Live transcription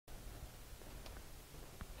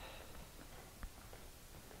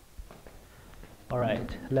All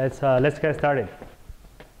right, let's get started.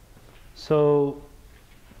 So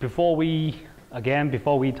before we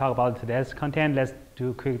talk about today's content, let's do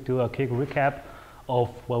a quick recap of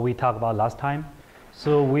what we talked about last time.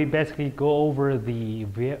 So we basically go over the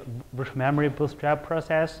virtual memory bootstrap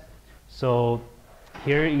process. So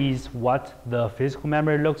here is what the physical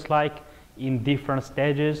memory looks like in different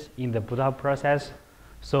stages in the boot up process.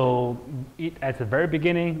 So at the very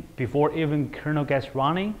beginning, before even kernel gets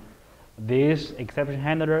running, this exception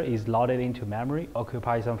handler is loaded into memory,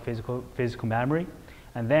 occupies some physical memory,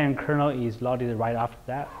 and then kernel is loaded right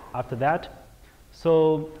after that.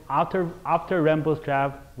 So after run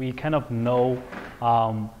bootstrap, we kind of know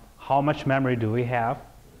how much memory do we have,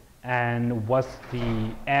 and what's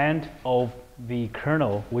the end of the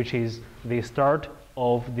kernel, which is the start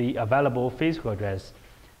of the available physical address.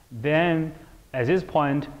 Then at this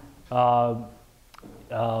point,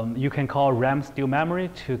 you can call RAM still memory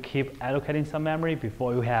to keep allocating some memory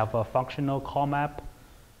before you have a functional call map.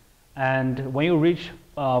 And when you reach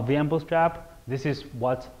VM bootstrap, this is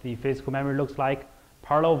what the physical memory looks like.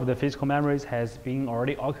 Part of the physical memories has been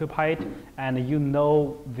already occupied, and you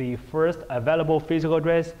know the first available physical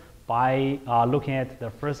address by looking at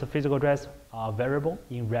the first physical address variable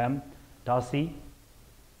in RAM.c.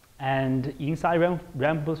 And inside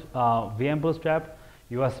VM bootstrap,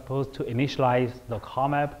 you are supposed to initialize the call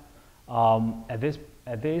map at this,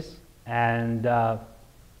 and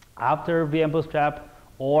after VM bootstrap,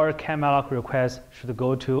 or CAMalloc request should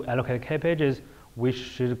go to allocated K pages, which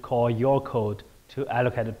should call your code to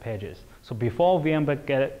allocated pages. So before VM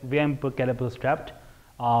get bootstrapped,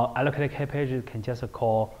 allocated K pages can just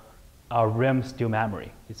call RAM still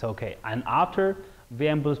memory. It's okay. And after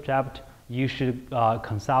VM bootstrapped, you should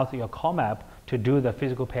consult your call map to do the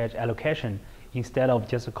physical page allocation instead of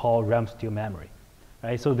just call RAM still memory.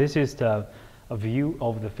 Right? So this is a view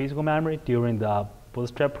of the physical memory during the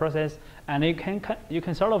bootstrap process, and you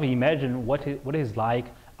can sort of imagine what it is like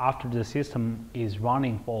after the system is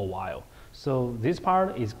running for a while. So this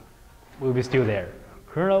part will be still there.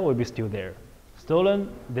 Kernel will be still there. Stolen,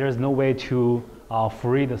 there is no way to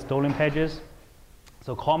free the stolen pages.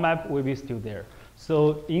 So call map will be still there.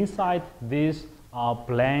 So inside this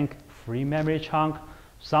blank free memory chunk,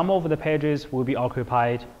 some of the pages will be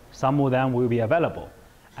occupied, some of them will be available.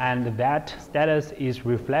 And that status is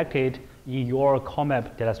reflected in your call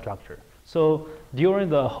map data structure. So during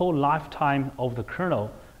the whole lifetime of the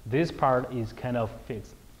kernel, this part is kind of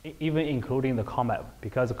fixed, even including the call map,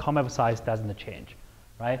 because the call map size doesn't change.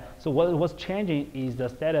 Right? So what's changing is the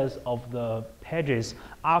status of the pages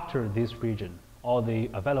after this region, or the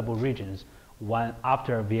available regions,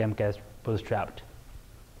 after VM gets bootstrapped.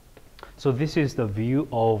 So this is the view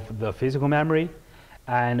of the physical memory,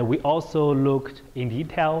 and we also looked in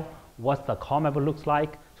detail what the call map looks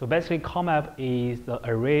like. So basically, call map is the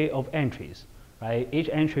array of entries, right? Each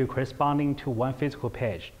entry corresponding to one physical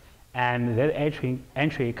page, and that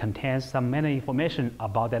entry contains some meta information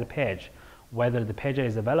about that page, whether the page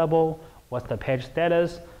is available, what's the page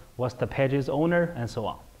status, what's the page's owner, and so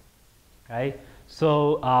on. Right?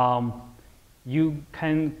 So you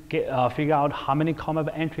can figure out how many call map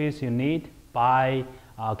entries you need by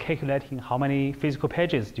calculating how many physical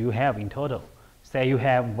pages do you have in total. Say you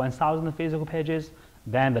have 1,000 physical pages,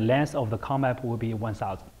 then the length of the call map will be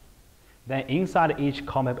 1,000. Then inside each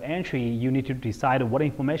call map entry, you need to decide what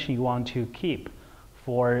information you want to keep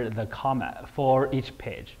for the call map for each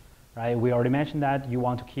page. Right? We already mentioned that you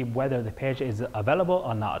want to keep whether the page is available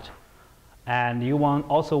or not. And you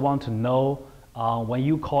also want to know when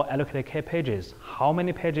you call allocated K pages, how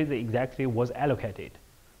many pages exactly was allocated.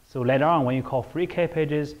 So later on, when you call free K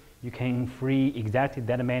pages, you can free exactly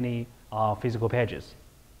that many physical pages.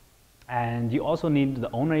 And you also need the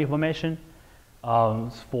owner information so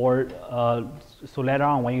later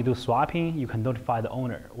on, when you do swapping, you can notify the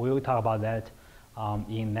owner. We will talk about that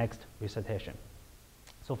in next recitation.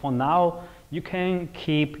 So for now, you can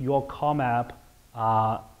keep your call map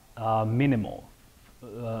minimal.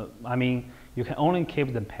 I mean, you can only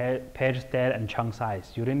keep the page state and chunk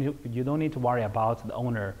size. You don't need to worry about the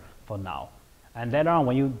owner for now. And later on,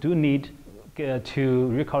 when you do need to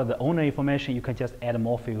record the owner information, you can just add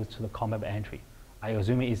more fields to the call map entry. I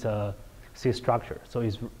assume it's a C structure, so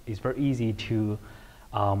it's very easy to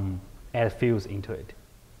add fields into it.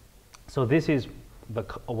 So this is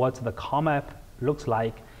what the call map looks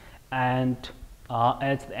like. And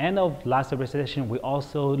at the end of last recitation, we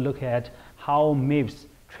also look at how MIPS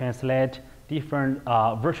translate different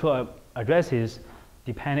virtual addresses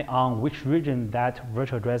depending on which region that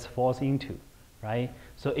virtual address falls into, right?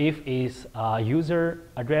 So if it's a user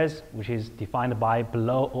address, which is defined by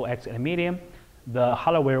below OX and medium, the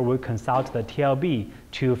hardware will consult the TLB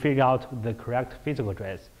to figure out the correct physical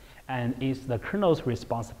address. And it's the kernel's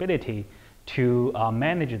responsibility to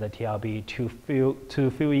manage the TLB to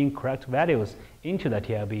fill in correct values into the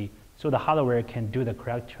TLB so the hardware can do the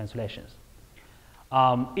correct translations.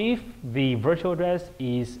 If the virtual address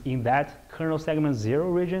is in that kernel segment 0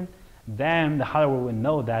 region, then the hardware will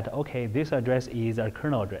know that, okay, this address is a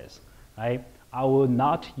kernel address, right? I will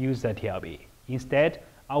not use the TLB. Instead,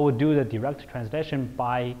 I will do the direct translation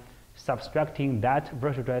by subtracting that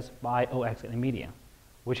virtual address by OX and median,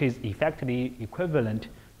 which is effectively equivalent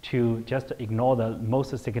to just ignore the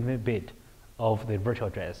most significant bit of the virtual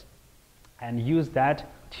address and use that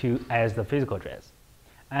as the physical address.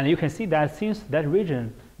 And you can see that since that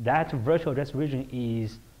region, that virtual address region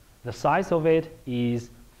is, the size of it is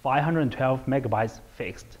 512 megabytes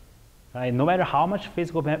fixed. Right? No matter how much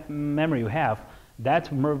physical memory you have, that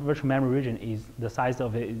virtual memory region is, the size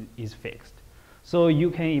of it is fixed. So you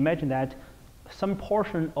can imagine that some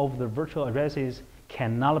portion of the virtual addresses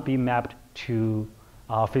cannot be mapped to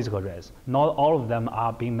physical address. Not all of them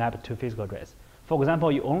are being mapped to physical address. For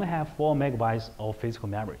example, you only have 4 megabytes of physical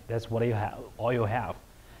memory. That's what you have, all you have.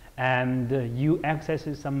 And you access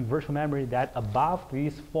some virtual memory that above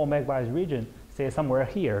this 4 megabytes region, say somewhere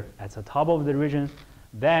here at the top of the region,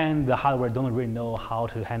 then the hardware don't really know how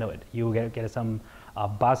to handle it. You get some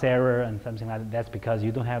bus error and something like that. That's because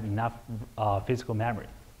you don't have enough physical memory.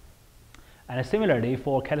 And similarly,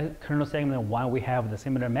 for kernel segment 1, we have the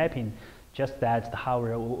similar mapping, just that the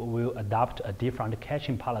hardware will adopt a different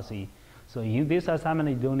caching policy. So in this assignment,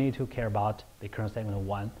 you don't need to care about the kernel segment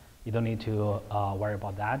 1. You don't need to worry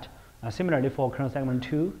about that. Similarly, for kernel segment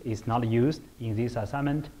 2, it's not used in this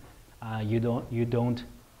assignment. You don't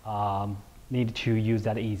need to use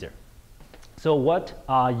that either. So what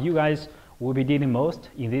you guys will be dealing most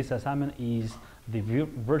in this assignment is the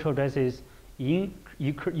virtual addresses in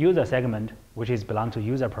user segment, which is belong to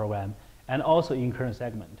user program, and also in kernel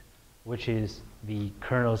segment, which is the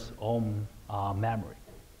kernel's own memory.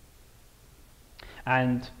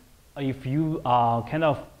 And if you kind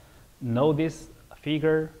of know this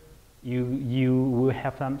figure, you will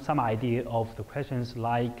have some idea of the questions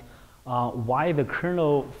like why the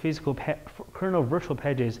kernel virtual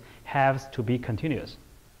pages has to be continuous,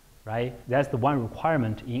 right? That's the one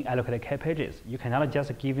requirement in allocated K pages. You cannot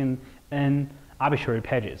just give in n arbitrary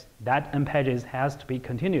pages. That n pages has to be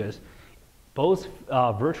continuous, both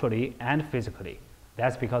virtually and physically.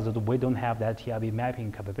 That's because we don't have that TLB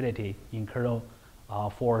mapping capability in kernel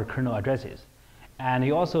for kernel addresses. And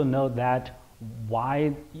you also know that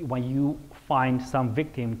when you find some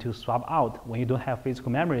victim to swap out, when you don't have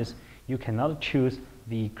physical memories, you cannot choose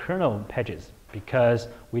the kernel pages because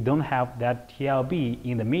we don't have that TLB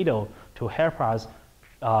in the middle to help us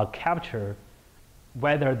capture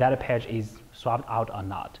whether that page is swapped out or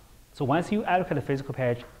not. So once you allocate the physical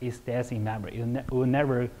page, it stays in memory. It will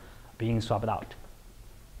never be swapped out.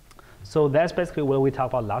 So that's basically what we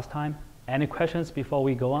talked about last time. Any questions before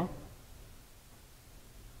we go on?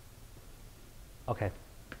 Okay.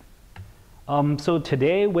 So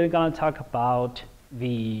today we're going to talk about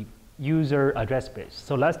the user address space.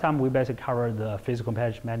 So last time we basically covered the physical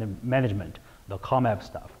page management, the call map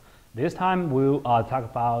stuff. This time we'll talk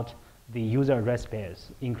about the user address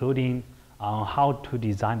space, including how to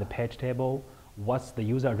design the page table, what's the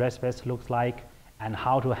user address space looks like, and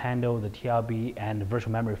how to handle the TLB and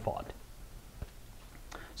virtual memory fault.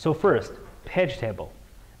 So first, page table.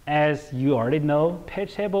 As you already know,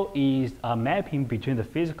 page table is a mapping between the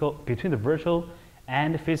virtual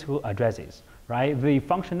and physical addresses, right? The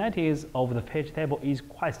functionalities of the page table is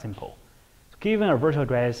quite simple. Given a virtual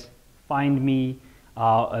address, find me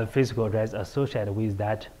a physical address associated with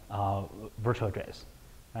that virtual address,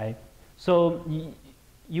 right? So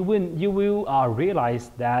you will realize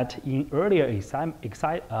that in earlier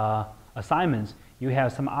assignments, you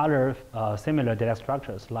have some other similar data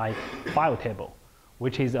structures like file table,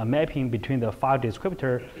 which is a mapping between the file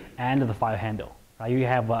descriptor and the file handle. Right? You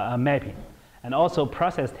have a mapping. And also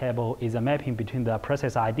process table is a mapping between the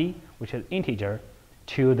process ID, which is integer,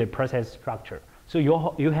 to the process structure. So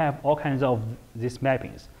you have all kinds of these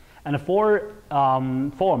mappings. And for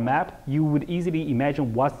a map, you would easily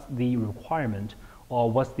imagine what's the requirement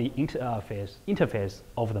or what's the interface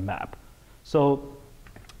of the map. So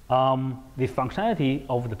the functionality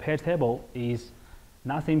of the page table is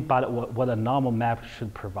nothing but what a normal map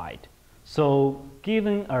should provide. So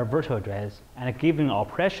given a virtual address and given an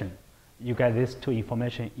operation, you get these two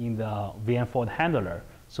information in the VM fault handler.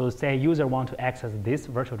 So say user want to access this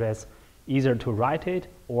virtual address, either to write it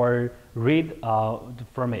or read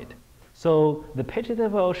from it. So the page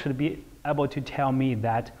table should be able to tell me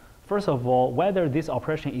that first of all, whether this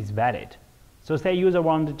operation is valid. So say user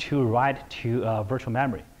wanted to write to virtual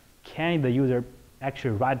memory. Can the user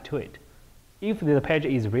actually write to it? If the page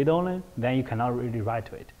is read-only, then you cannot really write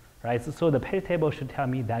to it, right? So the page table should tell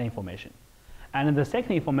me that information. And the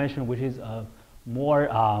second information, which is more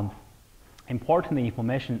important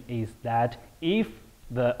information, is that if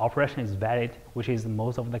the operation is valid, which is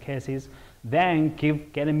most of the cases, then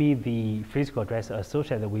get me the physical address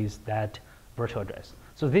associated with that virtual address.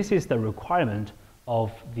 So this is the requirement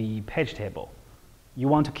of the page table. You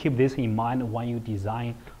want to keep this in mind when you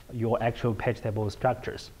design your actual page table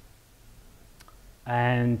structures.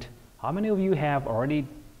 And how many of you have already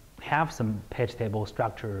have some page table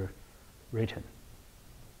structure written?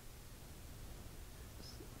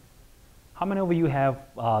 How many of you have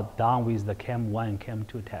done with the Chem 1 and Chem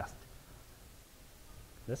 2 test?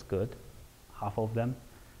 That's good. Half of them.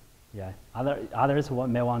 Yeah. Others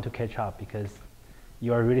may want to catch up because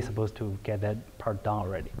you are really supposed to get that part done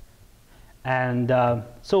already. And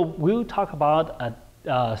so we'll talk about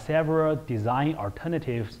several design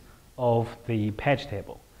alternatives of the page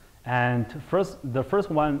table. And the first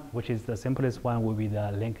one, which is the simplest one, will be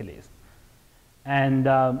the linked list. And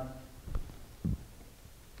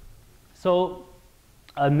so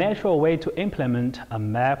a natural way to implement a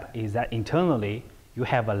map is that internally you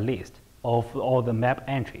have a list of all the map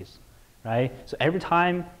entries, right? So every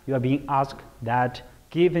time you are being asked that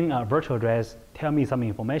given a virtual address, tell me some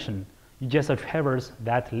information, you just traverse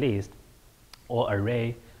that list or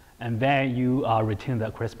array, and then you return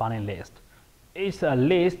the corresponding list. It's a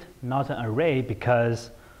list, not an array,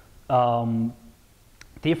 because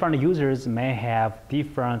different users may have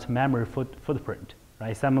different memory footprint,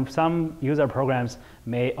 right? Some user programs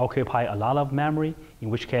may occupy a lot of memory, in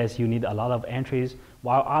which case you need a lot of entries,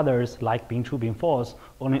 while others, like being true, being false,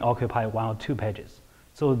 only occupy 1 or 2 pages.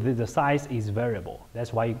 So the size is variable.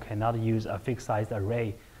 That's why you cannot use a fixed size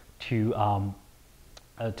array to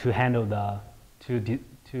handle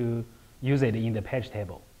to use it in the page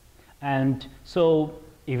table. And so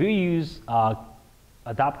if you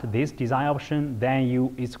adopt this design option,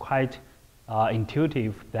 then it's quite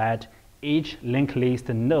intuitive that each linked list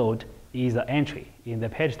node is an entry in the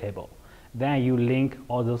page table. Then you link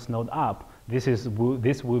all those nodes up. This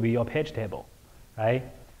will be your page table, right?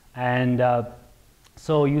 And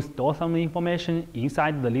so you store some information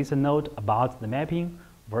inside the list node about the mapping,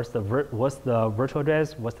 what's the virtual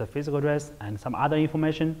address, what's the physical address, and some other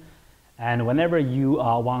information. And whenever you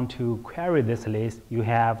want to query this list, you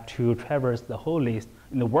have to traverse the whole list.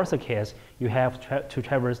 In the worst case, you have to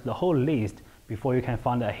traverse the whole list before you can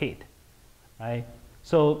find a hit, right?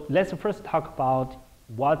 So let's first talk about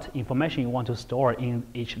what information you want to store in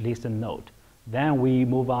each list node. Then we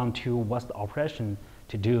move on to what's the operation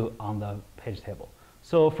to do on the page table.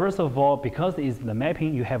 So first of all, because it's the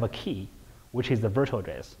mapping, you have a key, which is the virtual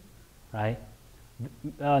address, right?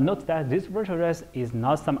 Note that this virtual address is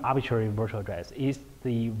not some arbitrary virtual address. It's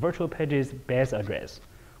the virtual page's base address,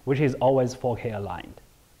 which is always 4K aligned,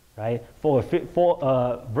 right? For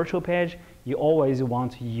a virtual page, you always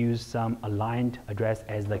want to use some aligned address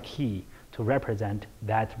as the key to represent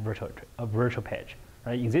that virtual page,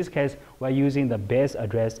 right? In this case, we're using the base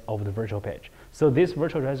address of the virtual page. So this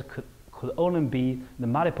virtual address could only be the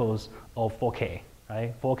multiples of 4K,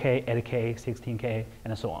 right? 4K, 8K, 16K,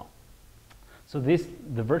 and so on. So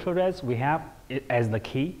the virtual address, we have it as the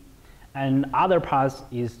key, and other parts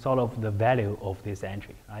is sort of the value of this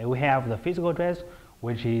entry, right? We have the physical address,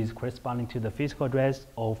 which is corresponding to the physical address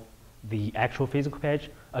of the actual physical page.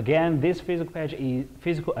 Again, this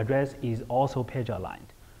physical address is also page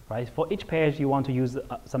aligned, right? For each page, you want to use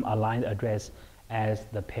some aligned address as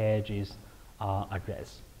the page's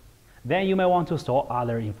address. Then you may want to store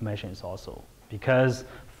other informations also, because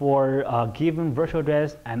for a given virtual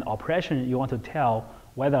address and operation, you want to tell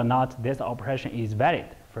whether or not this operation is valid,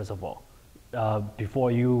 first of all, before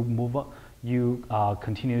you move on, you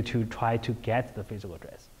continue to try to get the physical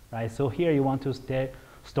address, right? So here you want to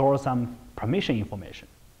store some permission information,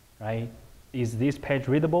 right? Is this page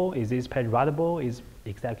readable? Is this page writable? Is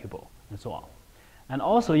executable? And so on. And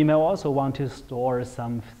also, you may also want to store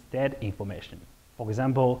some state information. For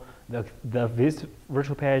example, this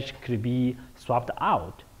virtual page could be swapped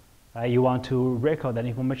out. Right? You want to record that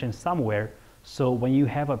information somewhere, so when you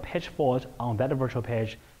have a page fault on that virtual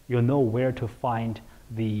page, you'll know where to find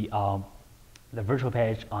the virtual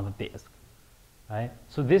page on the disk. Right?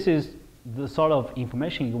 So this is the sort of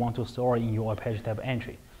information you want to store in your page table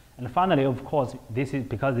entry. And finally, of course,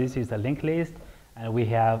 because this is a linked list, and we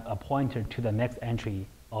have a pointer to the next entry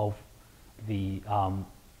of the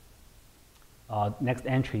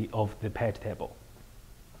page table.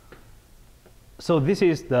 So this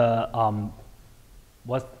is the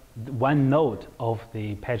what one node of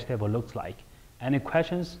the page table looks like. Any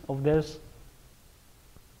questions of this?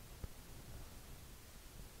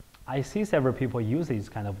 I see several people use this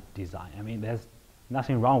kind of design. I mean, there's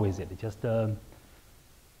nothing wrong with it. Just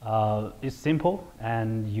it's simple,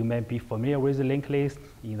 and you may be familiar with the linked list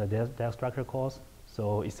in the data structure course,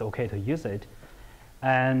 so it's okay to use it.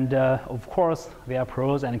 And of course, there are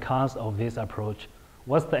pros and cons of this approach.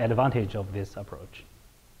 What's the advantage of this approach?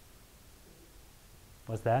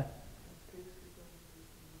 What's that?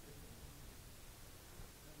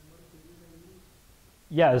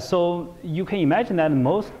 Yeah, so you can imagine that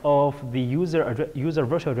most of the user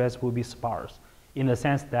virtual address will be sparse, in the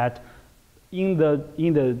sense that in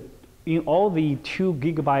all the 2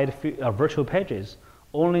 GB virtual pages,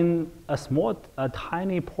 only a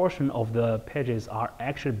tiny portion of the pages are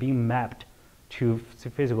actually being mapped to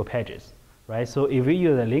physical pages, right? So if you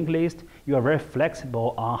use a linked list, you are very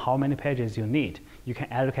flexible on how many pages you need. You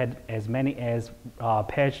can allocate as many as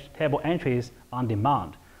page table entries on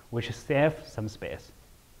demand, which saves some space,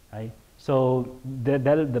 right? So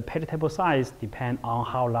the page table size depends on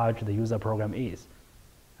how large the user program is,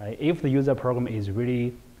 right? If the user program is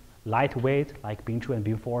really lightweight, like Bing2 and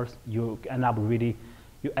Bing4, you end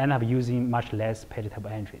up using much less page table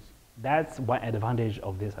entries. That's one advantage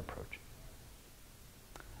of this approach.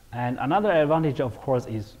 And another advantage, of course,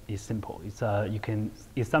 is simple. It's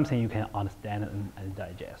something you can understand and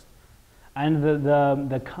digest. And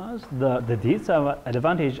the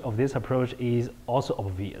disadvantage of this approach is also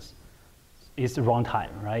obvious. It's runtime,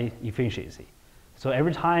 right? Efficiency. So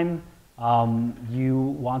every time you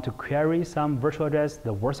want to query some virtual address,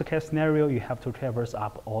 the worst case scenario, you have to traverse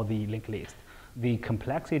up all the linked list. The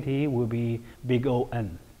complexity will be big O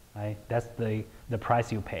N, right? That's the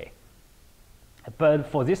price you pay. But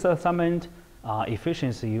for this assignment,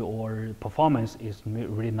 efficiency or performance is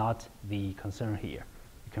really not the concern here.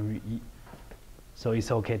 So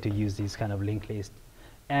it's okay to use this kind of linked list.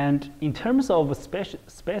 And in terms of space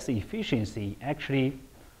efficiency, actually,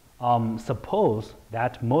 suppose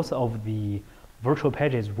that most of the virtual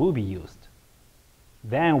pages will be used.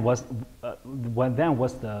 Then what's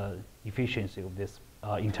the efficiency of this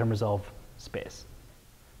in terms of space?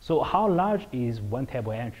 So how large is one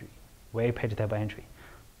table entry? Where page table entry.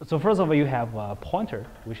 So first of all, you have a pointer,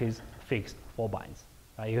 which is fixed 4 bytes.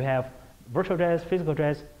 Right? You have virtual address, physical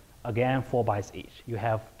address, again 4 bytes each. You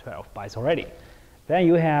have 12 bytes already. Then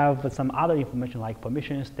you have some other information like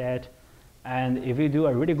permission state, and if you do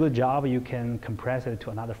a really good job, you can compress it to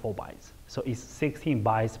another 4 bytes. So it's 16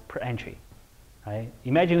 bytes per entry. Right?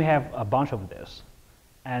 Imagine you have a bunch of this,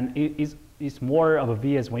 and it's more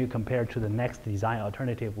obvious when you compare to the next design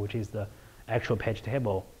alternative, which is the actual page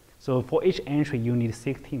table. So for each entry, you need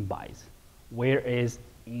 16 bytes, whereas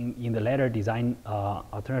in the later design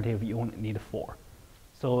alternative, you only need 4.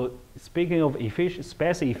 So speaking of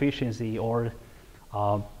space efficiency, or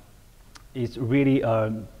it's really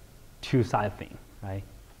a two-side thing, right?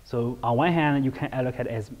 So on one hand, you can allocate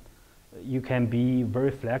you can be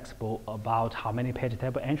very flexible about how many page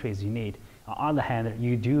table entries you need. On the other hand,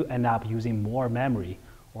 you do end up using more memory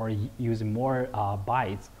or using more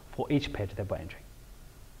bytes for each page table entry.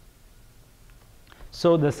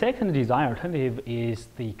 So the second design alternative is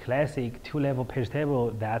the classic 2-level page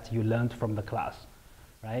table that you learned from the class,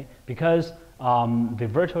 right? Because the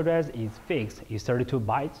virtual address is fixed, is 32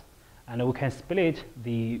 bytes, and we can split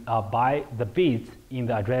the bits in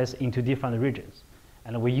the address into different regions,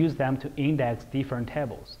 and we use them to index different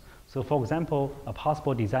tables. So for example, a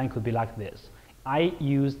possible design could be like this. I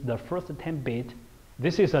use the first 10 bit.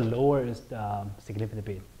 This is the lowest significant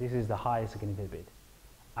bit. This is the highest significant bit.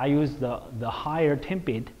 I use the higher 10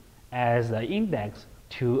 bit as the index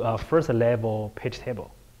to a first level page table,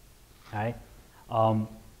 right?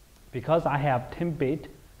 Because I have 10 bit,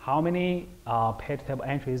 how many page table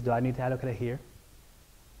entries do I need to allocate here?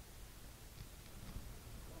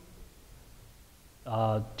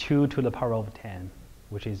 2 to the power of 10,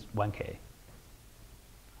 which is 1K.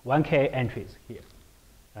 1K entries here,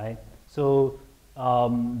 right? So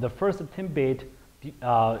the first 10 bit,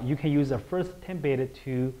 you can use the first 10 bit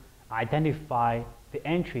to identify the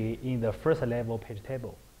entry in the first level page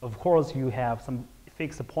table. Of course, you have some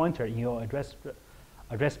fixed pointer in your address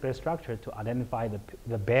space structure to identify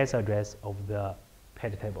the base address of the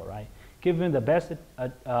page table, right? Given the base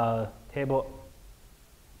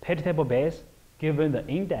page table base, given the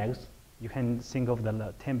index, you can think of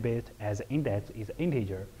the 10 bit as index is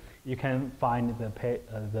integer. You can find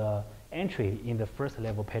the entry in the first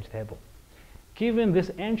level page table. Given this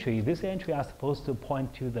entry are supposed to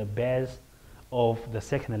point to the base of the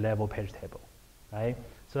second level page table, right?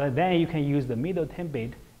 So then you can use the middle 10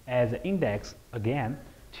 bit as an index again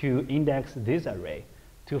to index this array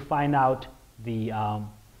to find out the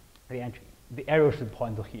entry. The arrow should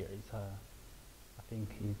point to here. It's, I think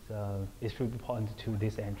it should point to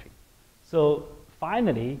this entry. So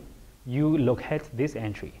finally, you locate this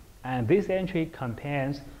entry, and this entry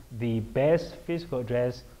contains the base physical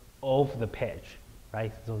address of the page,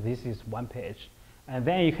 right? So this is one page, and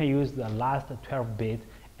then you can use the last 12 bit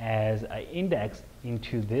as an index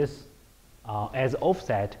into this, as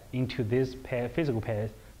offset into this physical page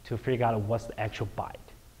to figure out what's the actual byte,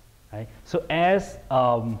 right? So as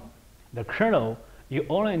the kernel, you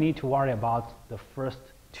only need to worry about the first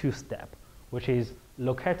two steps, which is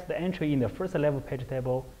locate the entry in the first level page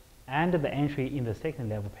table and the entry in the second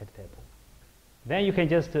level page table. Then you can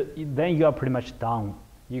just, then you are pretty much done.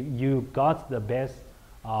 You got the base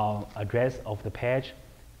address of the page,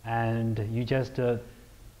 and you just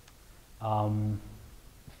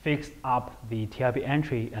fix up the TLB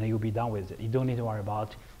entry and you'll be done with it. You don't need to worry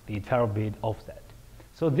about the 12-bit offset.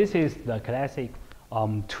 So this is the classic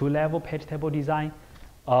two-level page table design.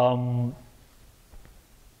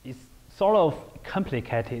 It's sort of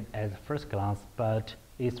complicated at first glance, but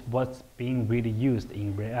it's what's being really used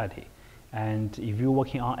in reality. And if you're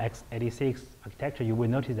working on x86 architecture, you will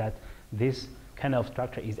notice that this kind of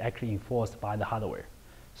structure is actually enforced by the hardware.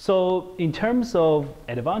 So in terms of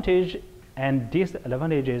advantage and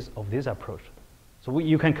disadvantages of this approach, so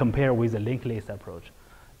you can compare with the linked list approach.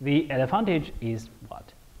 The advantage is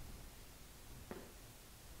what?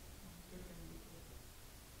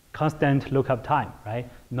 Constant lookup time, right?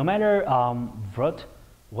 No matter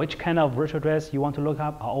which kind of virtual address you want to look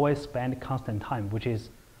up, I always spend constant time, which is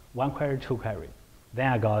 1 query, 2 query. Then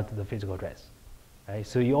I got the physical address, right?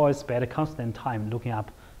 So you always spend a constant time looking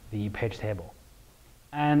up the page table.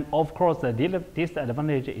 And of course, the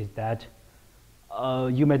disadvantage is that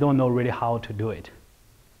you may don't know really how to do it.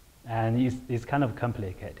 And it's kind of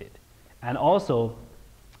complicated. And also,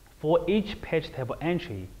 for each page table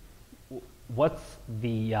entry, what's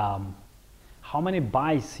the, how many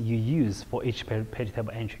bytes you use for each page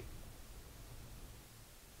table entry?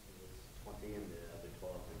 It's 20 and the other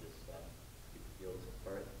 12 are just keep the fields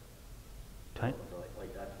apart. 20? So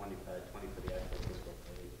like that 20 for the actual physical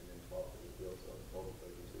page and then 12 for the fields, so total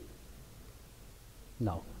 32.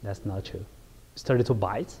 No, that's not true. It's 32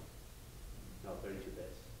 bytes? No, 32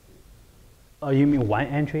 bits. Oh, you mean one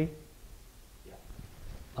entry?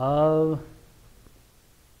 Yeah.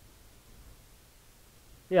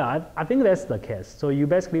 Yeah, I think that's the case. So you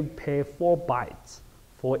basically pay 4 bytes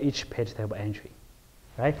for each page table entry,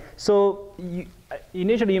 right? So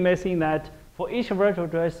initially you may think that for each virtual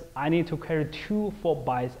address, I need to carry 2 4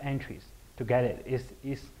 bytes entries to get it.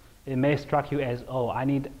 It may strike you as, oh, I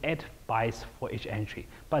need 8 bytes for each entry.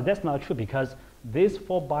 But that's not true, because this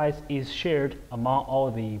 4 bytes is shared among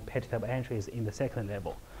all the page table entries in the second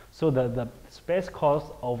level. So the space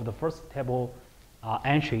cost of the first table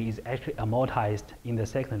entry is actually amortized in the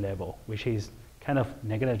second level, which is kind of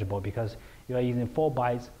negligible because you are using 4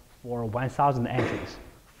 bytes for 1,000 entries.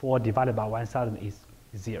 4 divided by 1,000 is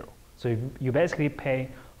 0. So you basically pay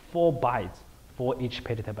 4 bytes for each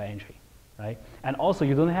page table entry, right? And also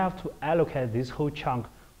you don't have to allocate this whole chunk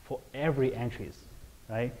for every entries,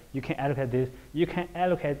 right? You can allocate this. You can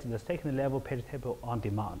allocate the second level page table on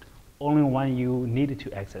demand, only when you need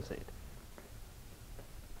to access it.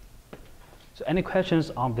 So any questions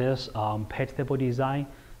on this page table design,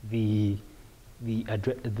 the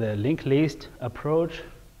linked list approach,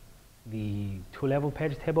 the two-level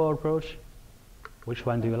page table approach? Which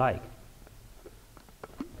one do you like?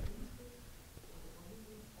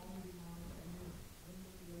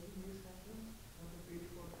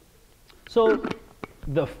 So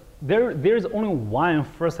there's only one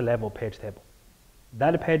first level page table.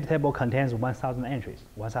 That page table contains 1,000 entries,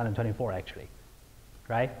 1,024 actually,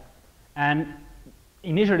 right? And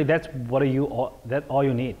initially, that's all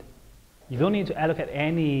you need. You don't need to allocate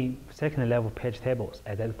any second level page tables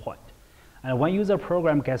at that point. And when user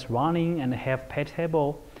program gets running and have page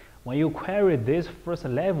table, when you query this first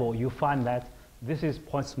level, you find that this is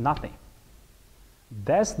points to nothing.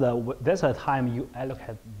 That's the time you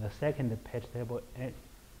allocate the second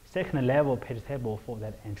level page table for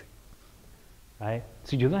that entry, right?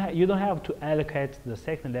 So you don't have to allocate the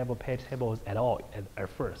second level page tables at all at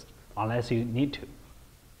first, unless you need to.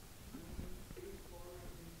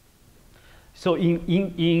 So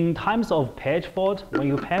in times of page fault, when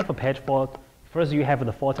you pay for page fault, first you have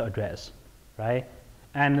the fault address, right?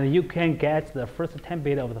 And you can get the first 10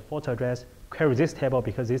 bit of the fault address, query this table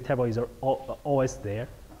because this table is always there.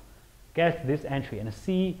 Get this entry and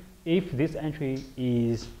see if this entry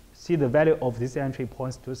is see the value of this entry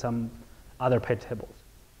points to some other page tables.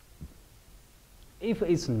 If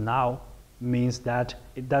it's null, means that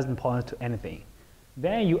it doesn't point to anything.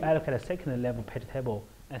 Then you allocate a second level page table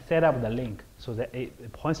and set up the link so that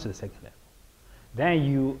it points to the second level. Then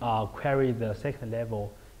you query the second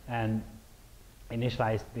level and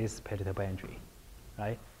initialize this page table entry,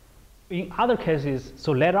 right? In other cases,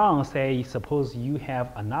 so later on, say, suppose you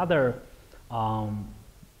have another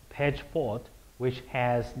page fault which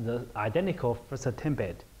has the identical first 10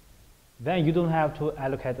 bit, then you don't have to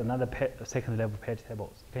allocate another second level page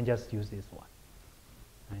tables. You can just use this one,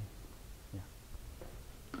 right?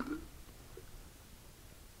 Yeah.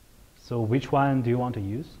 So which one do you want to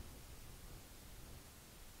use?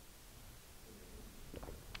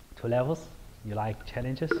 2 levels? You like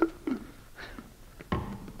challenges?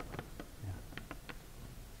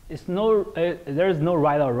 It's there is no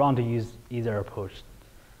right or wrong to use either approach.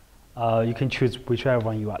 You can choose whichever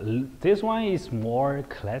one you want. This one is more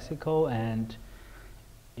classical and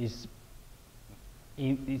it's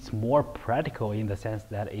more practical in the sense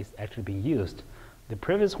that it's actually being used. The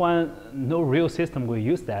previous one, no real system will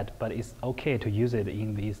use that, but it's okay to use it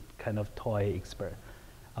in these kind of toy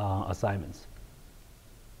assignments.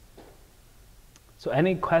 So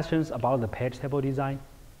any questions about the page table design?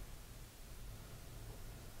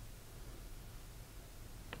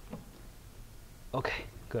 Okay,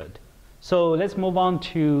 good. So let's move on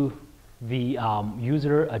to the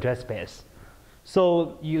user address space.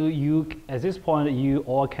 So you at this point, you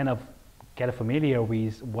all kind of get familiar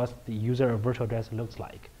with what the user virtual address looks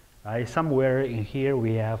like, right? Somewhere in here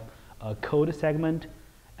we have a code segment,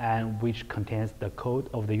 and which contains the code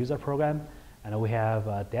of the user program, and we have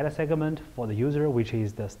a data segment for the user, which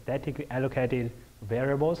is the statically allocated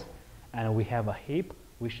variables, and we have a heap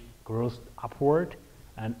which grows upward.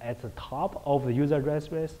 And at the top of the user address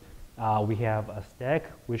space, we have a stack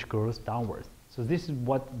which grows downwards. So this is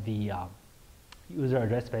what the user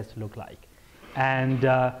address space look like. And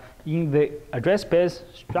in the address space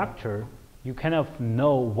structure, you kind of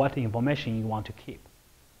know what information you want to keep,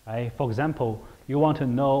 right? For example, you want to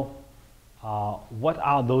know what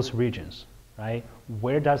are those regions, right?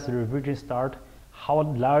 Where does the region start? How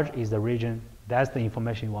large is the region? That's the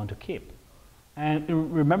information you want to keep. And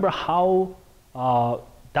remember how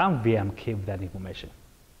dump VM keep that information.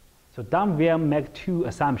 So dump VM make 2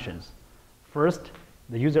 assumptions. First,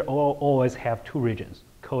 the user always have 2 regions,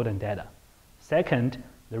 code and data. Second,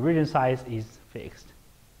 the region size is fixed,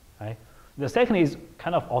 right? The second is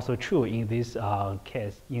kind of also true in this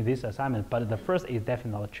case, in this assignment, but the first is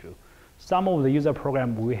definitely not true. Some of the user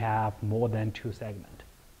program will have more than 2 segments,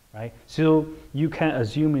 right? So you can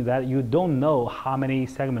assume that you don't know how many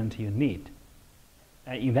segments you need.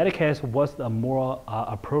 And in that case, what's the more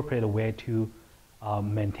appropriate way to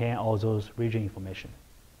maintain all those region information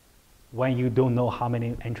when you don't know how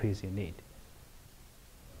many entries you need?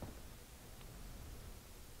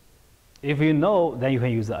 If you know, then you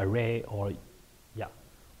can use the array, or yeah.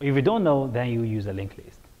 If you don't know, then you use a linked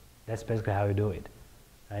list. That's basically how you do it,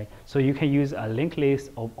 right? So you can use a linked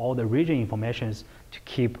list of all the region informations to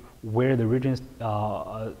keep where the regions,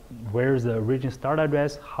 where's the region start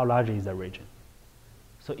address, how large is the region.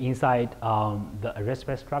 So inside the address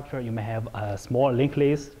space structure, you may have a small linked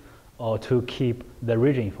list to keep the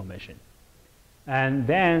region information. And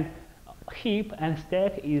then heap and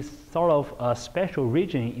stack is sort of a special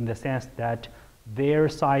region in the sense that their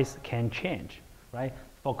size can change, right?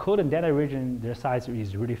 For code and data region, their size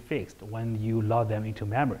is really fixed when you load them into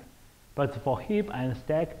memory. But for heap and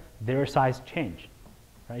stack, their size change,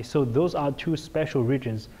 right? So those are 2 special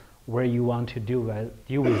regions where you want to deal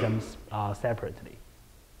with them separately.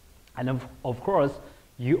 And of course,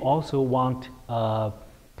 you also want a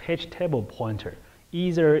page table pointer.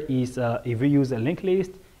 Either is, if you use a linked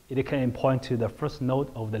list, it can point to the first node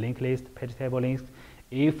of the linked list, page table links.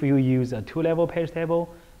 If you use a 2-level page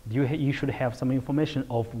table, you should have some information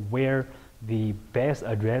of where the base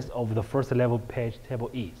address of the first level page table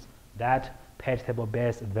is. That page table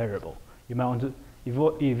base variable. You might want to,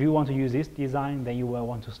 if you want to use this design, then you will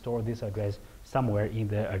want to store this address somewhere in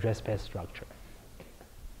the address space structure.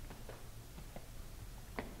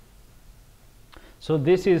 So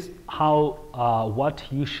this is how what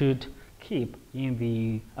you should keep in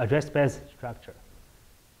the address space structure.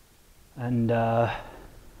 And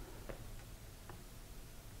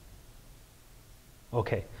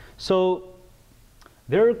okay, so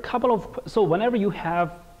there are a couple of, so whenever you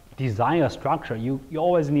have design a structure, you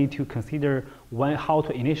always need to consider how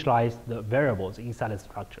to initialize the variables inside the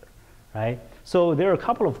structure, right? So there are a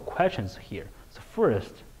couple of questions here. So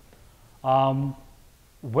first,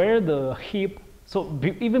 where the heap, so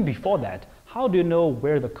even before that, how do you know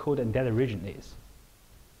where the code and data region is?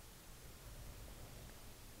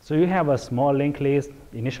 So you have a small linked list,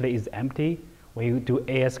 initially is empty. When you do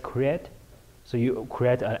ASST create, so you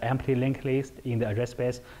create an empty linked list in the address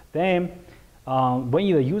space. Then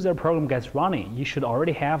when the user program gets running, you should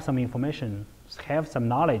already have some information, have some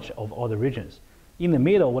knowledge of all the regions. In the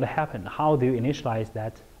middle, what happened? How do you initialize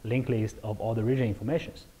that linked list of all the region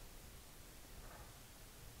informations?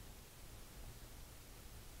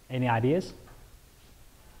 Any ideas?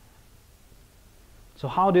 So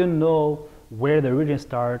how do you know where the region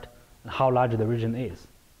starts and how large the region is?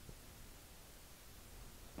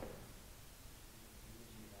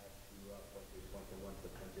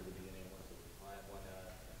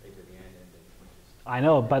 I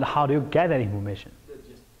know, but how do you get that information?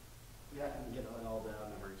 You have to get all the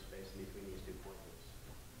memory space in between these two pointers.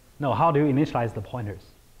 No, how do you initialize the pointers?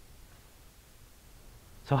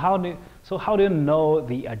 So how do you know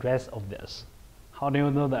the address of this? How do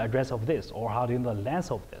you know the address of this? Or how do you know the length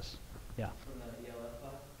of this? Yeah. From the ELF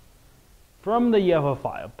file? From the ELF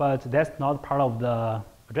file, but that's not part of the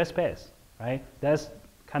address space, right? That's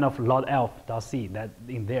kind of lodelf.c that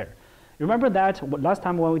in there. Remember that last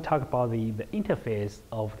time when we talked about the interface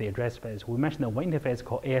of the address space, we mentioned one interface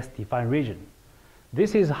called ASST3 region.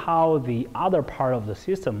 This is how the other part of the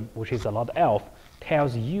system, which is a lodelf,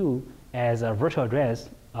 tells you as a virtual address,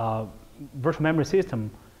 virtual memory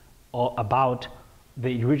system, or about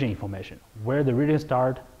the region information, where the region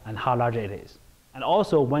starts and how large it is. And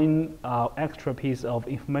also one extra piece of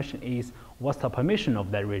information is what's the permission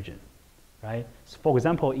of that region, right? So for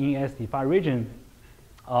example, in ASST3 region,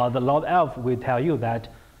 the lodelf will tell you that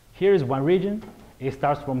here is one region, it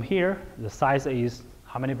starts from here, the size is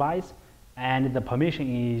how many bytes, and the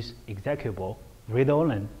permission is executable,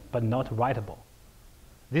 read-only, but not writable.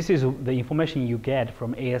 This is the information you get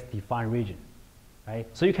from ASST3 region, right?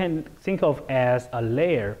 So you can think of as a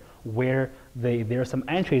layer where there are some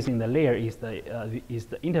entries in the layer is the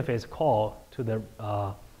interface call to the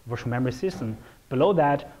virtual memory system. Below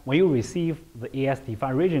that, when you receive the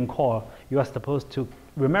ASST3 region call, you are supposed to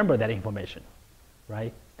remember that information,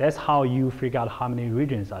 right? That's how you figure out how many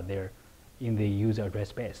regions are there in the user address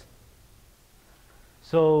space.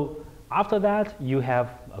 So after that, you have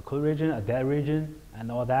a code region, a data region,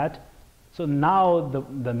 and all that. So now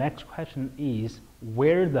the next question is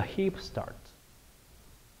where the heap starts.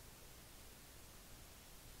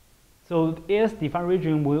 So the ASST3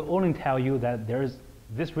 region will only tell you that there's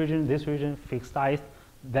this region, fixed size,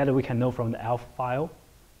 that we can know from the ELF file.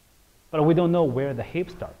 But we don't know where the heap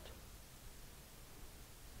starts.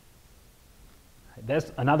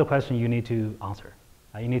 That's another question you need to answer.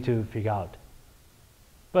 You need to figure out.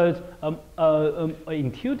 But an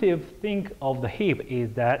intuitive thing of the heap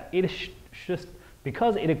is that it should,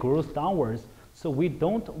 because it grows downwards, so we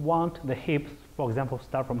don't want the heap, for example,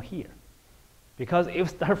 start from here. Because if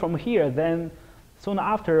start from here, then soon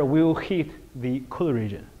after we will hit the code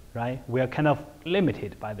region, right? We are kind of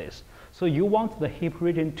limited by this. So you want the heap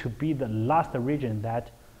region to be the last region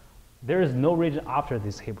that there is no region after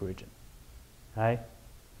this heap region, right?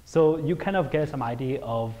 So you kind of get some idea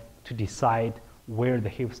of to decide where the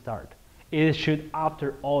heap start. It should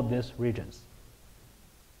after all these regions.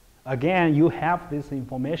 Again, you have this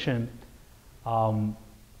information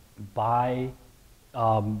by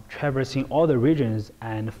traversing all the regions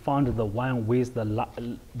and found the one with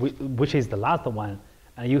the which is the last one,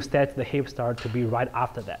 and you set the heap start to be right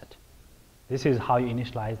after that. This is how you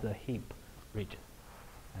initialize the heap region.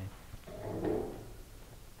 Right?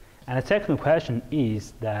 And the second question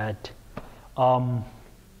is that,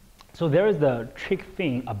 so there is the trick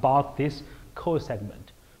thing about this code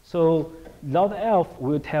segment. So lodelf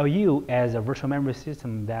will tell you as a virtual memory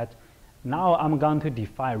system that now I'm going to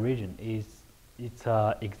define region. It's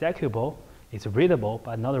executable, it's readable,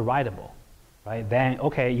 but not writable, right? Then,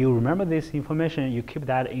 okay, you remember this information, you keep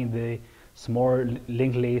that in the small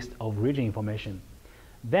linked list of region information.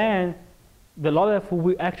 Then the lodelf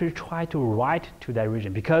will actually try to write to that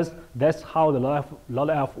region because that's how the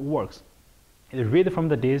lodelf works. It reads from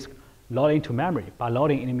the disk, load into memory. By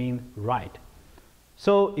loading, it means write.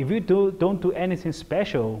 So if you don't do anything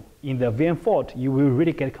special in the VM fault, you will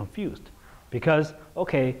really get confused because,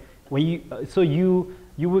 okay, when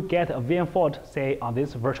you will get a VM fault, say, on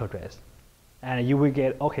this virtual address. And you will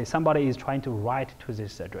get, okay, somebody is trying to write to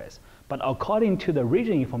this address. But according to the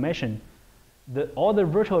region information, all the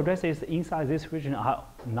virtual addresses inside this region are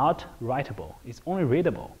not writable. It's only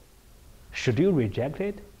readable. Should you reject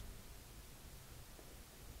it?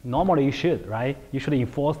 Normally you should, right? You should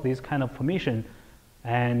enforce this kind of permission.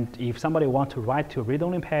 And if somebody wants to write to a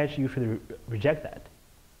read-only page, you should reject that.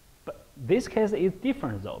 But this case is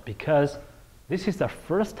different though, because This is the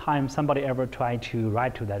first time somebody ever tried to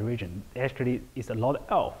write to that region. Actually, it's a lot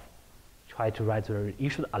of try to write to the region. You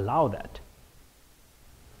should allow that.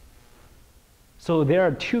 So there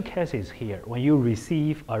are two cases here when you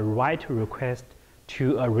receive a write request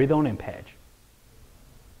to a read-only page,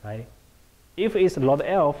 right? If it's lord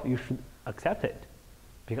elf, you should accept it,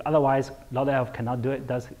 because otherwise lord elf cannot do it,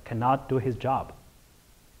 cannot do his job.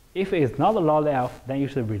 If it's not a lord elf, then you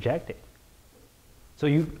should reject it. So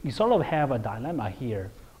you sort of have a dilemma here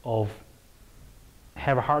of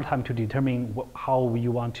have a hard time to determine how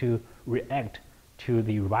you want to react to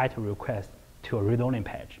the write request to a read-only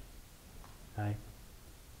page, right?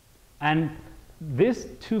 And these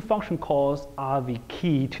two function calls are the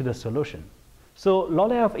key to the solution. So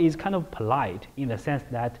lord elf is kind of polite in the sense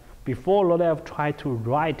that before lord elf try to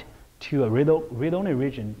write to a read-only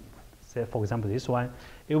region, say for example this one,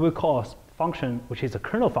 it will call a function which is a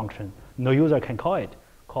kernel function, no user can call it,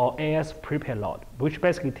 called ASST3, which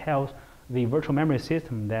basically tells the virtual memory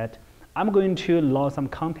system that I'm going to load some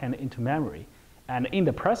content into memory, and in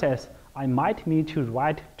the process I might need to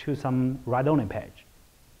write to some write-only page,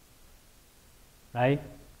 right?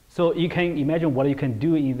 So you can imagine what you can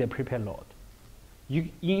do in the prepare load.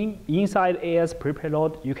 Inside ASST3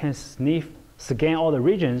 load, you can scan all the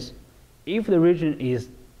regions. If the region is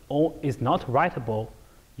not writable,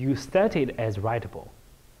 you set it as writable,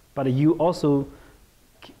 but you also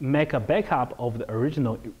make a backup of the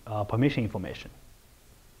original permission information,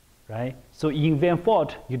 right? So in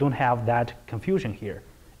VM-fault, you don't have that confusion here.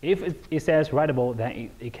 If it says writable, then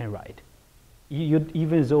it can write,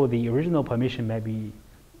 even though the original permission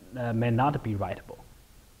may not be writable,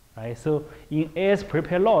 right? So in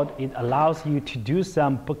ASST3 load, it allows you to do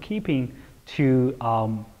some bookkeeping to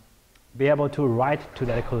be able to write to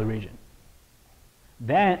that code region.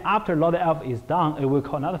 Then after load elf is done, it will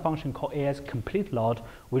call another function called ASComplete load,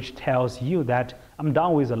 which tells you that I'm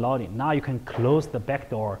done with the loading. Now you can close the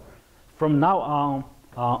backdoor. From now on,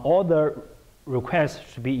 all the requests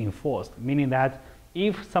should be enforced, meaning that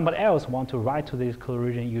if somebody else wants to write to this code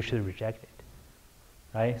region, you should reject it,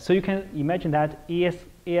 right? So you can imagine that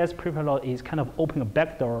ASST3 load is kind of opening a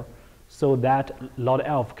backdoor so that load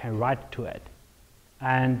elf can write to it.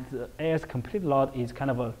 And ASComplete load is kind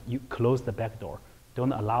of you close the backdoor.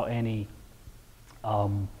 Don't allow any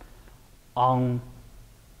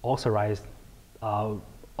unauthorized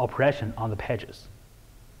operation on the pages.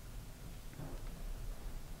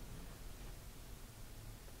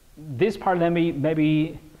 This part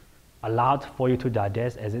maybe a lot for you to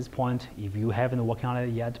digest at this point if you haven't worked on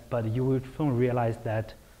it yet, but you will soon realize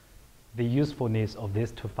that the usefulness of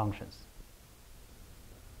these two functions.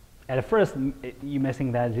 At first, you may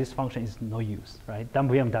think that this function is no use, right?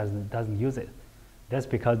 DumpVM doesn't use it. That's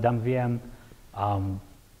because DumpVM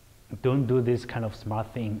don't do this kind of smart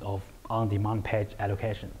thing of on-demand page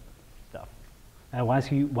allocation stuff. And once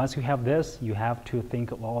you have this, you have to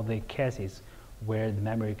think of all the cases where the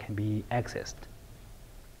memory can be accessed.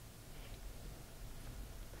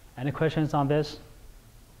 Any questions on this?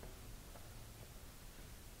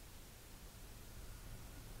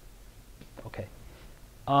 Okay.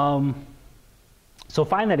 So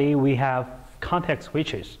finally, we have context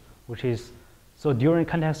switches, which is, so during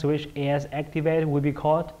context switch, ASActivate will be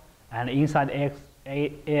called, and inside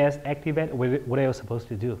ASActivate, what are you supposed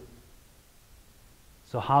to do?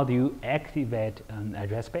 So how do you activate an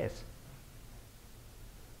address space?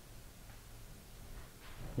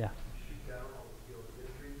 Yeah. Shoot down all the field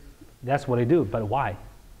histories. That's what I do, but why?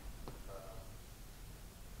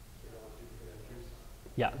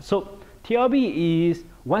 Yeah, so TLB is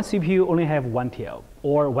one CPU only have one TL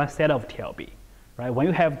or one set of TLB, right? When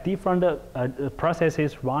you have different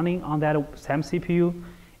processes running on that same CPU,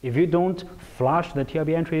 if you don't flush the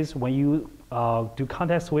TLB entries when you do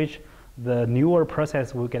context switch, the newer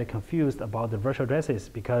process will get confused about the virtual addresses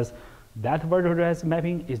because that virtual address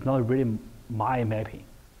mapping is not really my mapping,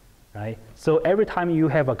 right? So every time you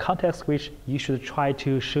have a context switch, you should try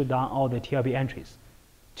to shoot down all the TLB entries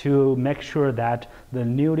to make sure that the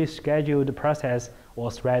newly scheduled process or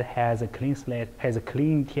thread has a clean slate, has a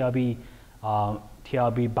clean TLB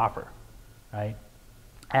buffer, right?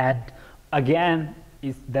 And again,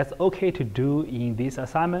 that's okay to do in this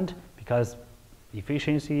assignment because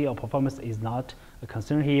efficiency or performance is not a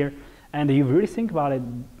concern here. And if you really think about it,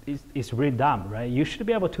 it's really dumb, right? You should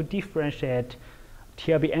be able to differentiate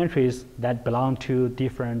TLB entries that belong to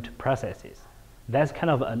different processes. That's kind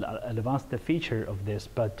of an advanced feature of this,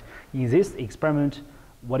 but in this experiment,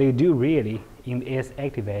 what you do really in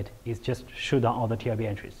ASActivate is just shoot down all the TLB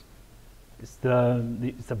entries. It's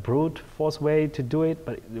a brute force way to do it,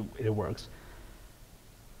 but it works.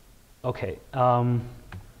 Okay.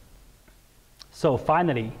 So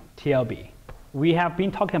finally, TLB. We have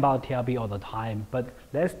been talking about TLB all the time, but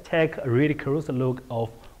let's take a really close look of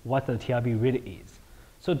what the TLB really is.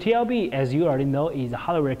 So TLB, as you already know, is a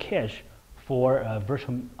hardware cache for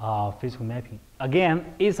virtual physical mapping. Again,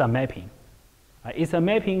 it's a mapping. It's a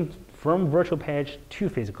mapping from virtual page to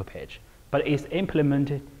physical page, but it's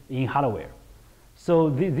implemented in hardware. So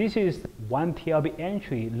this is one TLB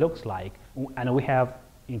entry looks like, and we have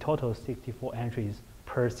in total 64 entries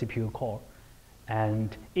per CPU core.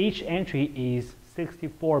 And each entry is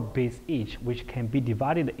 64 bits each, which can be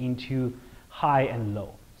divided into high and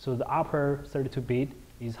low. So the upper 32-bit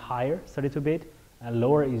is higher 32-bit, and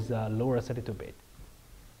lower is lower 32-bit.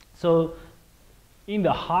 So in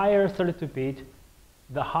the higher 32-bit,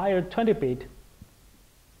 the higher 20-bit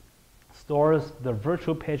stores the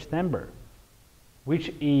virtual page number,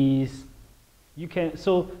 which is,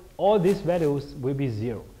 so all these values will be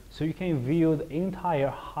 0. So you can view the entire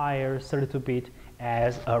higher 32-bit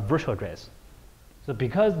as a virtual address. So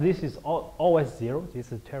because this is always 0,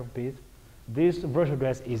 this is 12-bit, this virtual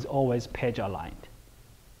address is always page aligned.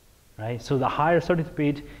 Right? So the higher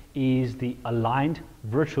 32-bit is the aligned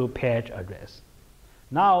virtual page address.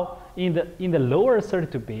 Now, in the lower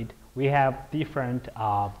 32-bit, we have different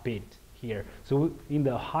bits here. So in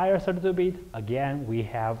the higher 32-bit, again, we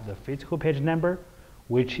have the physical page number,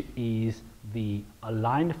 which is the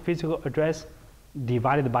aligned physical address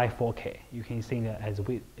divided by 4K. You can see it as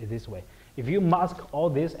this way. If you mask all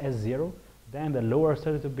this as 0, then the lower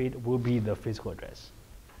 32-bit will be the physical address.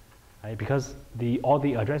 Right? Because all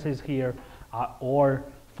the addresses here are all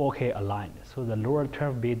 4K aligned. So the lower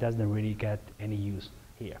 12-bit doesn't really get any use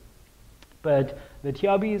here. But the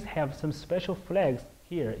TLBs have some special flags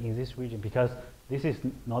here in this region because this is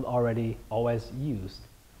not already always used.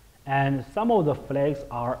 And some of the flags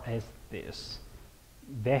are as this.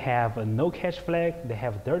 They have a no cache flag, they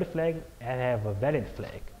have a dirty flag, and they have a valid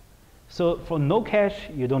flag. So for no cache,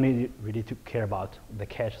 you don't need really to care about the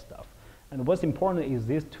cache stuff. And what's important is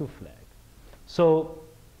these two flags. So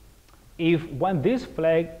when this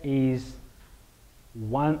flag is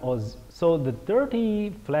 1 or so the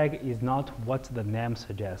dirty flag is not what the name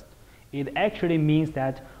suggests. It actually means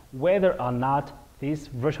that whether or not this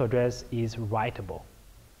virtual address is writable.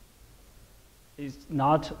 It's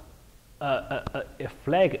not a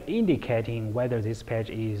flag indicating whether this page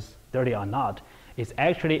is dirty or not. It's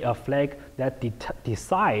actually a flag that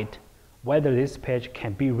decides whether this page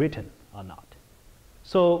can be written or not.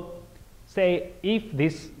 So say if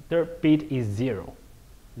this third bit is 0,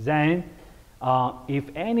 then if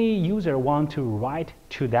any user wants to write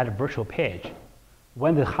to that virtual page,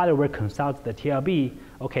 when the hardware consults the TLB,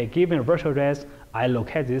 okay, given a virtual address, I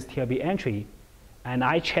locate this TLB entry, and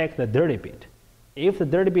I check the dirty bit. If the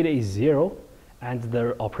dirty bit is 0, and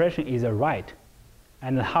the operation is a write,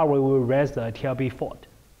 and the hardware will raise the TLB fault.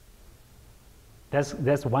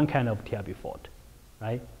 That's one kind of TLB fault,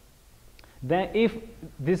 right? Then if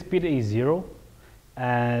this bit is 0,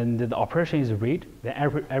 and the operation is read, then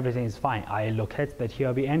everything is fine. I locate the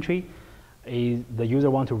TLB entry. The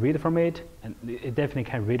user wants to read from it, and it definitely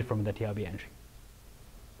can read from the TLB entry.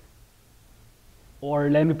 Or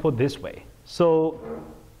let me put this way. So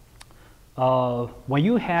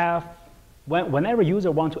whenever user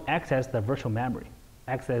wants to access the virtual memory,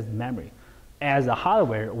 as a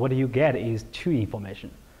hardware, what you get is two information.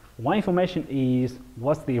 One information is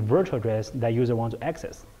what's the virtual address that user wants to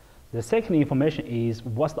access. The second information is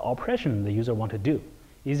what's the operation the user wants to do.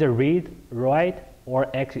 Either read, write, or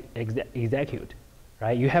execute.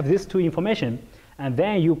 Right? You have these two information, and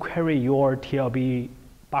then you query your TLB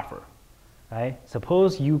buffer. Right?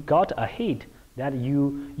 Suppose you got a hit that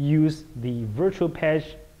you use the virtual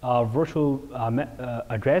page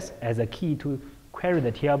address as a key to query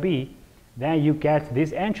the TLB, then you get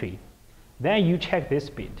this entry. Then you check this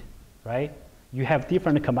bit, right? You have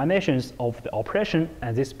different combinations of the operation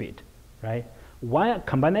and this bit, right? One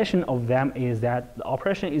combination of them is that the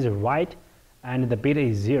operation is write and the bit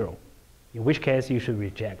is 0, in which case you should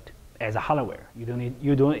reject as a hardware.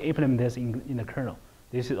 You don't implement this in the kernel.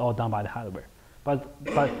 This is all done by the hardware.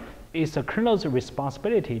 But it's the kernel's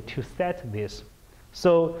responsibility to set this.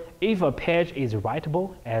 So if a page is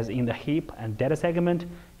writable, as in the heap and data segment,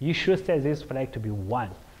 you should set this flag to be 1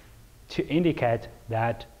 to indicate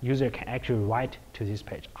that user can actually write to this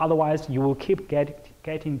page. Otherwise, you will keep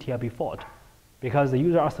getting TLB fault because the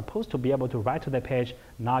user are supposed to be able to write to the page.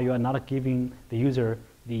 Now you are not giving the user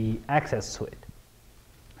the access to it.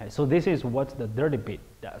 Right, so this is what the dirty bit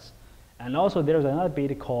does. And also there's another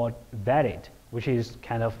bit called valid, which is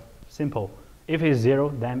kind of simple. If it's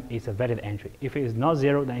 0, then it's a valid entry. If it is not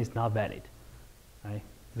 0, then it's not valid. Right?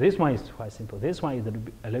 This one is quite simple. This one is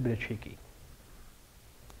a little bit tricky.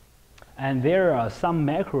 And there are some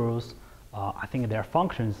macros, I think there are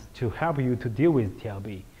functions to help you to deal with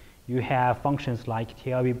TLB. You have functions like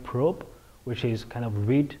TLB probe, which is kind of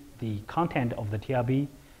read the content of the TLB.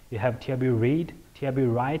 You have TLB read,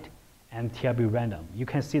 TLB write, and TLB random. You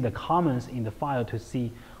can see the comments in the file to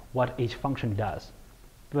see what each function does.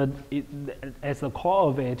 But as the core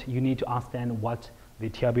of it, you need to understand what the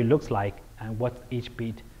TLB looks like and what each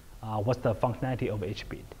bit, what's the functionality of each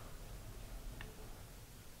bit.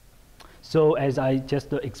 So as I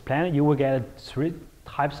just explained, you will get 3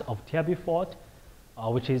 types of TLB fault,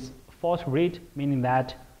 which is fault read, meaning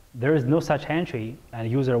that there is no such entry and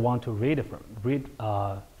user want to read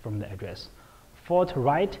from the address. Fault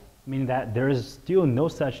write, meaning that there is still no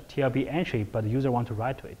such TLB entry, but the user want to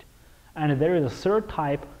write to it. And there is a third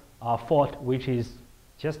type of fault, which is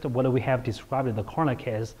just what we have described in the corner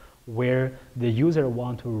case, where the user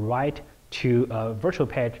want to write to a virtual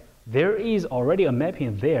page. There is already a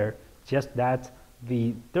mapping there, just that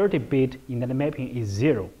the 30-bit in that mapping is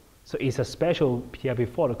 0. So it's a special TLB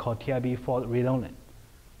fault called TLB fault read only.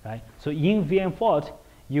 Right? So in VM fault,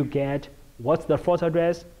 you get what's the fault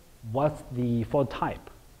address, what's the fault type.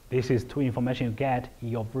 This is 2 information you get in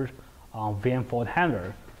your VM fault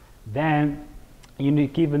handler. Then you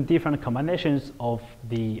need, given different combinations of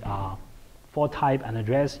the fault type and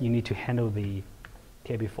address, you need to handle the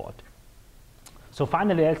TLB fault. So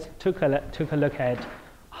finally, let's take a look at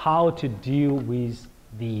how to deal with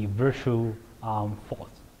the virtual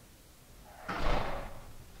faults.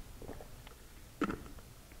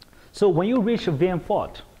 So when you reach a VM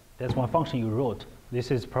fault, that's one function you wrote.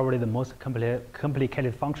 This is probably the most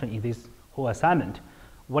complicated function in this whole assignment.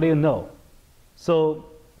 What do you know? So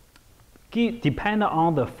depending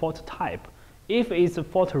on the fault type, if it's a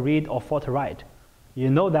fault read or fault write, you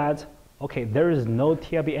know that, okay, there is no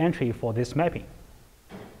TLB entry for this mapping.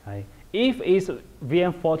 Right? If it's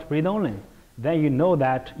VM fault read only, then you know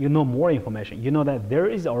that you know more information. You know that there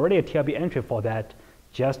is already a TLB entry for that,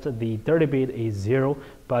 just the 30-bit is 0,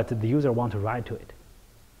 but the user want to write to it.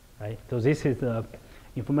 Right? So this is the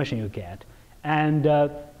information you get. And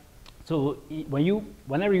so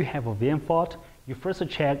whenever you have a VM fault, you first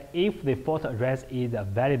check if the fault address is a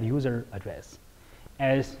valid user address.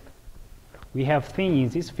 As we have seen in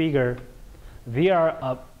this figure, there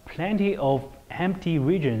are plenty of empty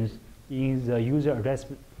regions in the user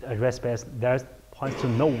address space that points to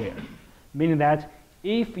nowhere, meaning that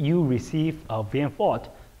if you receive a VM fault,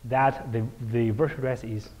 that the virtual address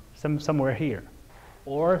is somewhere here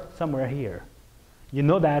or somewhere here, you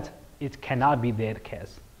know that it cannot be that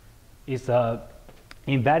case. It's an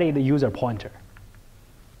invalid user pointer.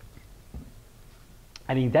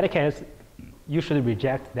 And in that case, you should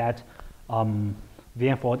reject that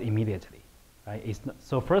VM fault immediately. Right?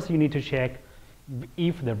 So first you need to check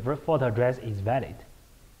if the fault address is valid.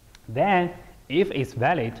 Then, if it's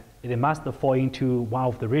valid, it must fall into one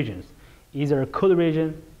of the regions, either code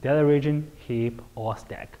region, data region, heap, or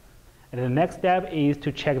stack. And the next step is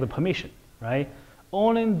to check the permission. Right?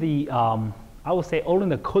 Only the I would say only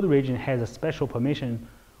the code region has a special permission,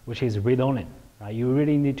 which is read-only. Right? You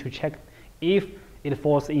really need to check if it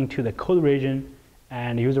falls into the code region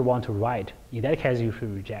and the user want to write. In that case, you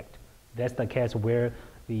should reject. That's the case where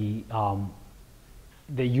the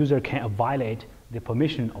user can violate the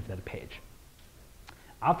permission of that page.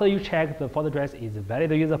 After you check the fault address is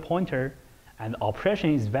valid user pointer and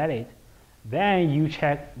operation is valid, then you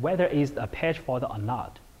check whether it's a page fault or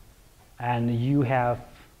not. And you have,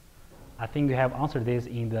 I think you have answered this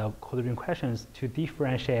in the coding questions to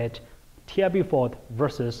differentiate TLB fault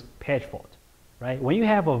versus page fault. Right? When you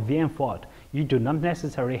have a VM fault, you do not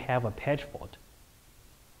necessarily have a page fault.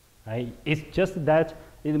 Right? It's just that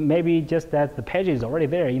it may be just that the page is already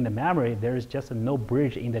there in the memory. There is just no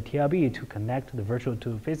bridge in the TLB to connect the virtual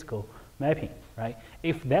to physical mapping. Right?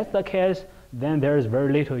 If that's the case, then there is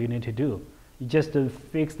very little you need to do. You just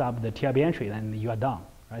fix up the TLB entry and you are done.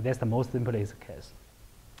 Right? That's the most simplest case.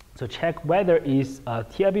 So check whether it's a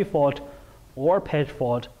TLB fault or page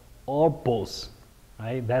fault or both.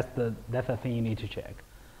 Right? That's the thing you need to check.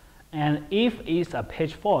 And if it's a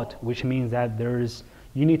page fault, which means that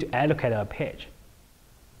you need to allocate a page,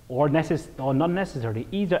 or not necessarily,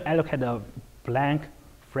 either allocate a blank,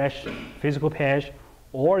 fresh physical page,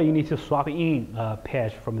 or you need to swap in a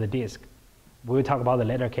page from the disk. We'll talk about the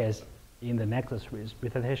latter case in the next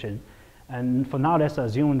recitation. And for now, let's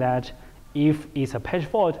assume that if it's a page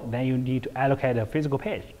fault, then you need to allocate a physical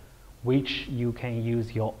page, which you can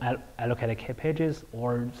use your allocated pages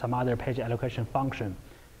or some other page allocation function.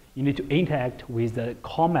 You need to interact with the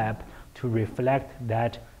call map to reflect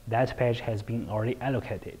that that page has been already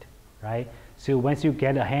allocated, right? So once you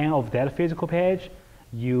get a hang of that physical page,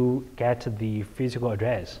 you get the physical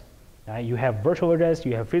address. Right? You have virtual address,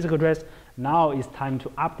 you have physical address. Now it's time to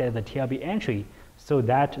update the TLB entry so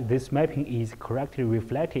that this mapping is correctly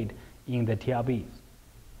reflected in the TLBs.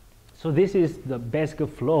 So this is the basic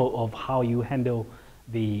flow of how you handle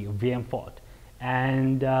the VM fault.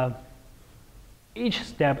 And each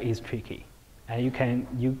step is tricky. And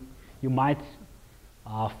you might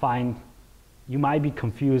be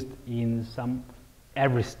confused in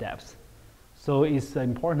every steps. So it's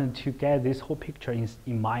important to get this whole picture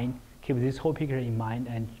in mind, keep this whole picture in mind,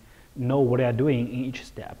 and know what they are doing in each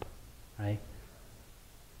step, right?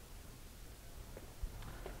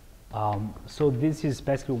 So this is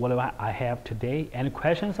basically what I have today. Any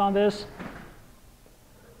questions on this?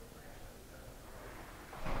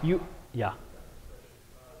 Yeah.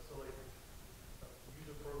 So like, use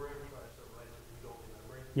a program tries to write to read-only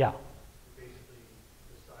memory. Yeah. Basically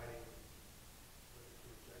deciding whether to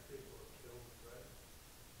reject it or kill the thread.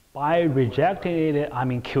 By rejecting it, I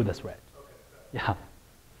mean kill the thread. Okay. Yeah.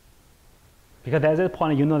 Because at that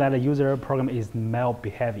point, you know that the user program is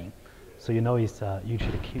malbehaving, so you know it's you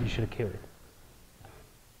should kill it.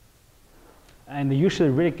 And you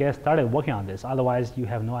should really get started working on this. Otherwise, you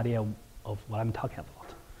have no idea of what I'm talking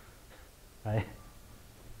about. Right?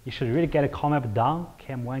 You should really get a call map done,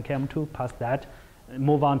 KM1, KM2, pass that, and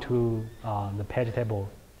move on to the page table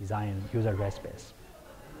design user address space.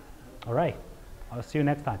 All right. I'll see you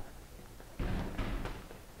next time.